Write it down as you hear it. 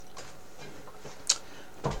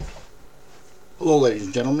Hello, ladies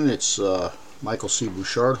and gentlemen. It's Michael C.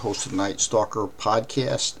 Bouchard, host of the Night Stalker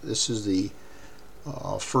podcast. This is the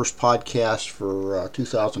first podcast for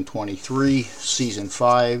 2023, Season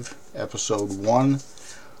 5, Episode 1.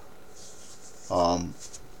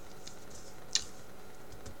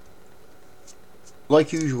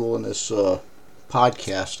 Like usual in this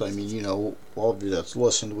podcast, all of you that's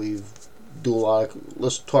listened,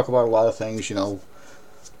 let's talk about a lot of things,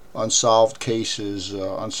 unsolved cases,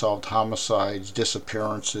 unsolved homicides,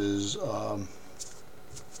 disappearances.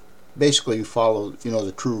 Basically, you follow,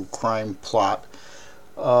 the true crime plot.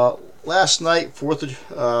 Last night,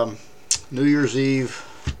 New Year's Eve,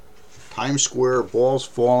 Times Square, balls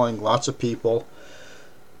falling, lots of people.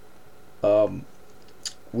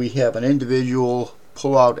 We have an individual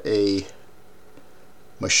pull out a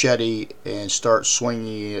machete and start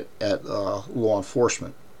swinging it at law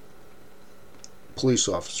enforcement. Police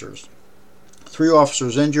officers. 3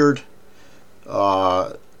 officers injured.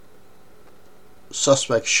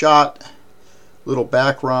 Suspect shot. Little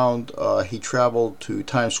background. He traveled to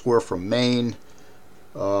Times Square from Maine.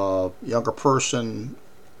 Younger person.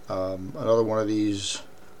 Another one of these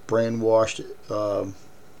brainwashed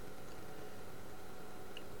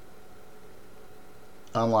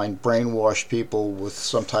online brainwashed people with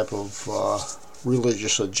some type of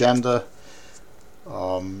religious agenda.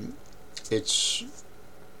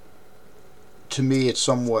 To me, it's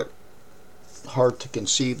somewhat hard to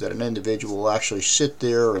conceive that an individual will actually sit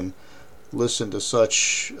there and listen to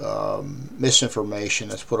such misinformation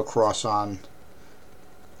that's put across on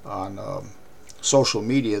social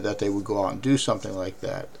media, that they would go out and do something like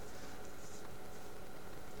that.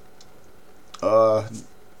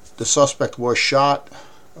 The suspect was shot.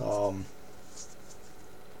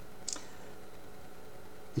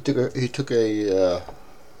 He took a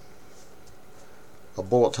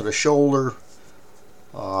bullet to the shoulder.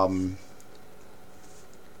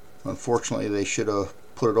 Unfortunately, they should have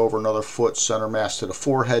put it over another foot, center mass to the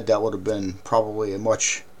forehead. That would have been probably a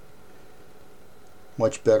much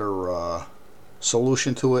better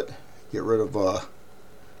solution to it. Get rid of a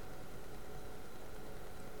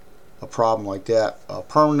problem like that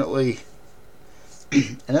permanently.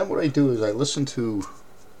 And then what I do is I listen to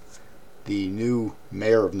the new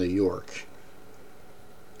mayor of New York,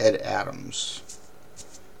 Ed Adams.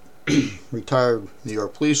 Retired New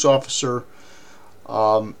York police officer.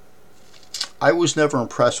 I was never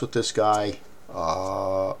impressed with this guy.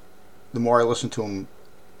 The more I listen to him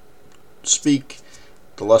speak,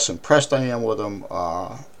 the less impressed I am with him.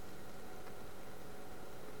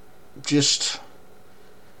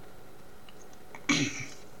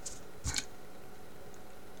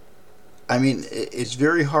 It's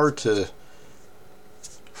very hard to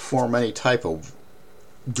form any type of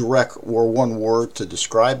direct or one word to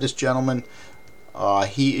describe this gentleman.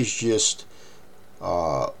 He is just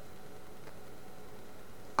out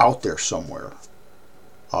there somewhere.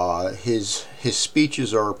 His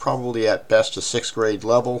speeches are probably at best a 6th grade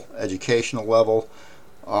level, educational level.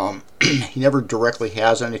 He never directly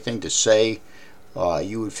has anything to say.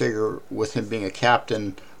 You would figure with him being a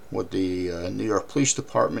captain with the New York Police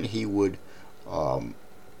Department, he would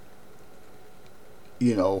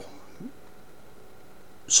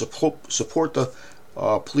support the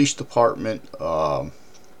police department,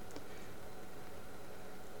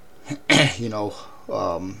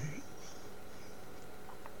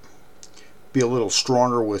 be a little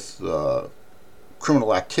stronger with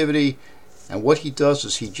criminal activity. And what he does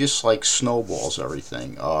is he just like snowballs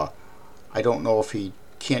everything. I don't know if he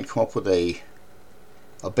can't come up with a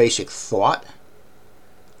basic thought.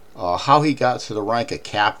 How he got to the rank of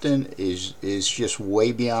captain is just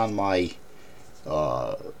way beyond my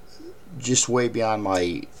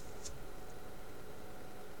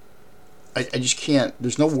I just can't,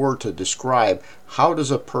 there's no word to describe. How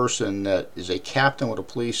does a person that is a captain with a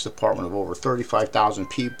police department of over 35,000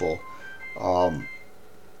 people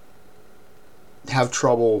have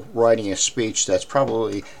trouble writing a speech that's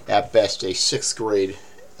probably at best a 6th grade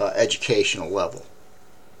educational level?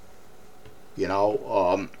 He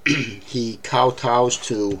kowtows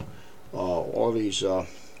to all these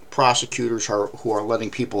prosecutors who are letting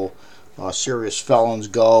people, serious felons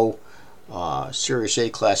go, serious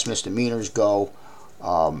A-class misdemeanors go.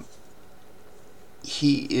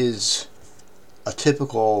 He is a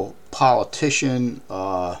typical politician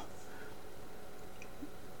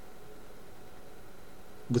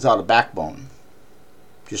without a backbone,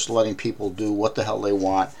 just letting people do what the hell they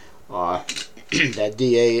want. That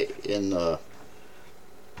DA in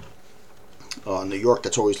New York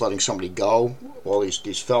that's always letting somebody go, all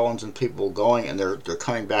these felons and people going, and they're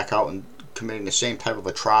coming back out and committing the same type of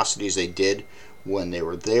atrocities they did when they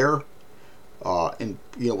were there. in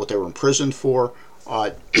what they were imprisoned for.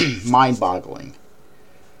 Mind-boggling.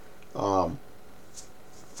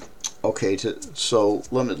 Okay, so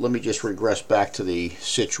let me just regress back to the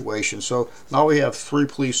situation. So now we have 3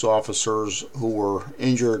 police officers who were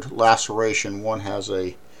injured, laceration. One has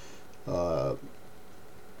an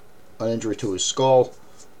injury to his skull.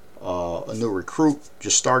 A new recruit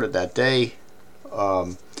just started that day,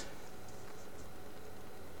 and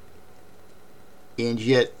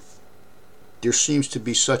yet there seems to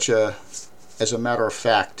be such a, as a matter of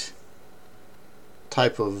fact,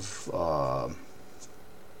 type of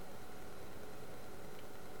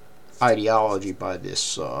ideology by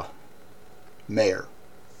this mayor.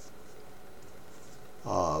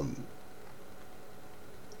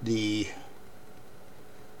 The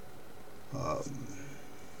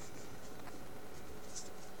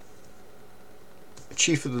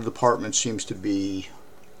chief of the department seems to be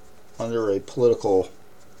under a political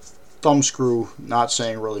thumbscrew, not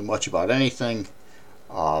saying really much about anything.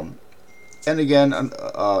 And again,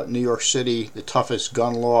 New York City, the toughest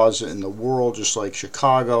gun laws in the world, just like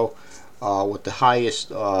Chicago, with the highest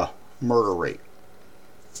murder rate.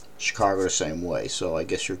 Chicago the same way, so I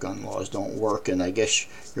guess your gun laws don't work, and I guess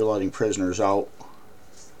you're letting prisoners out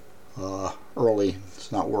early.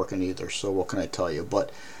 It's not working either, so what can I tell you?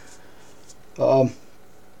 But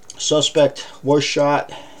suspect was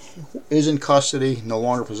shot, is in custody, no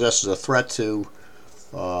longer possesses a threat to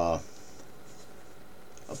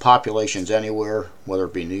populations anywhere, whether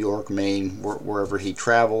it be New York, Maine, wherever he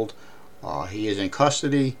traveled. He is in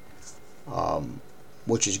custody,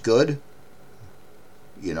 which is good.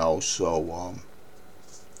 So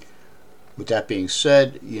with that being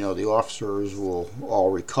said, the officers will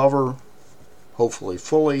all recover, hopefully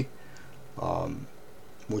fully,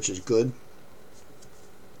 which is good.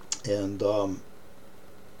 And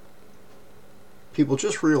people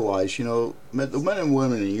just realize, the men and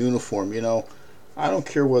women in uniform, I don't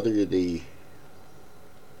care whether you're the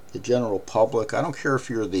general public. I don't care if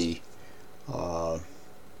you're the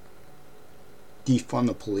defund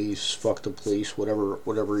the police, fuck the police,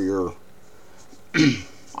 whatever your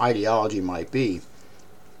ideology might be.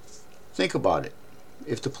 Think about it.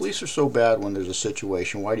 If the police are so bad when there's a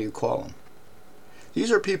situation, why do you call them?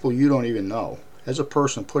 These are people you don't even know. As a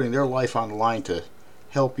person putting their life on the line to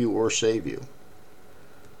help you or save you.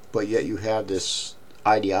 But yet you have this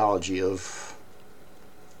ideology of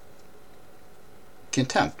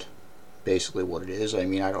contempt, basically what it is. I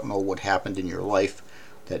mean, I don't know what happened in your life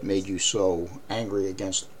that made you so angry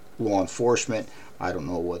against law enforcement. I don't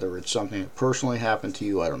know whether it's something that personally happened to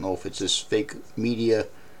you. I don't know if it's this fake media,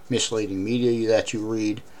 misleading media that you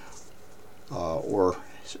read or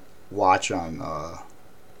watch on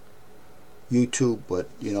YouTube. But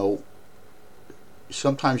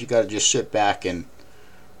sometimes you got to just sit back and,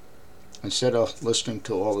 instead of listening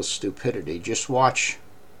to all this stupidity, just watch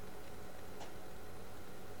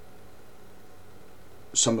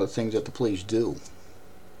some of the things that the police do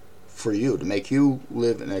for you to make you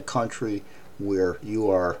live in a country where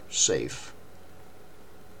you are safe.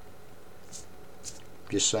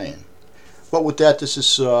 Just saying. But with that, this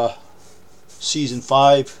is season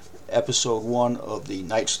 5, episode 1 of the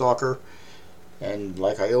Night Stalker. And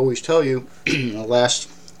like I always tell you, in the last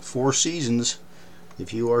 4 seasons,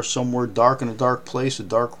 if you are somewhere dark in a dark place, a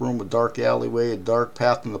dark room, a dark alleyway, a dark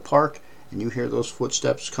path in the park, and you hear those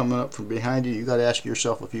footsteps coming up from behind you, you got to ask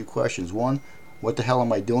yourself a few questions. 1, what the hell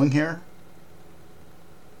am I doing here?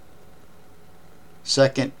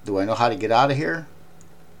 2, do I know how to get out of here?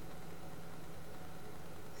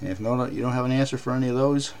 And if no, you don't have an answer for any of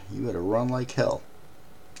those, you got to run like hell.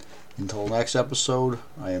 Until next episode,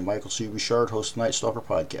 I am Michael C. Bouchard, host of the Night Stalker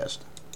Podcast.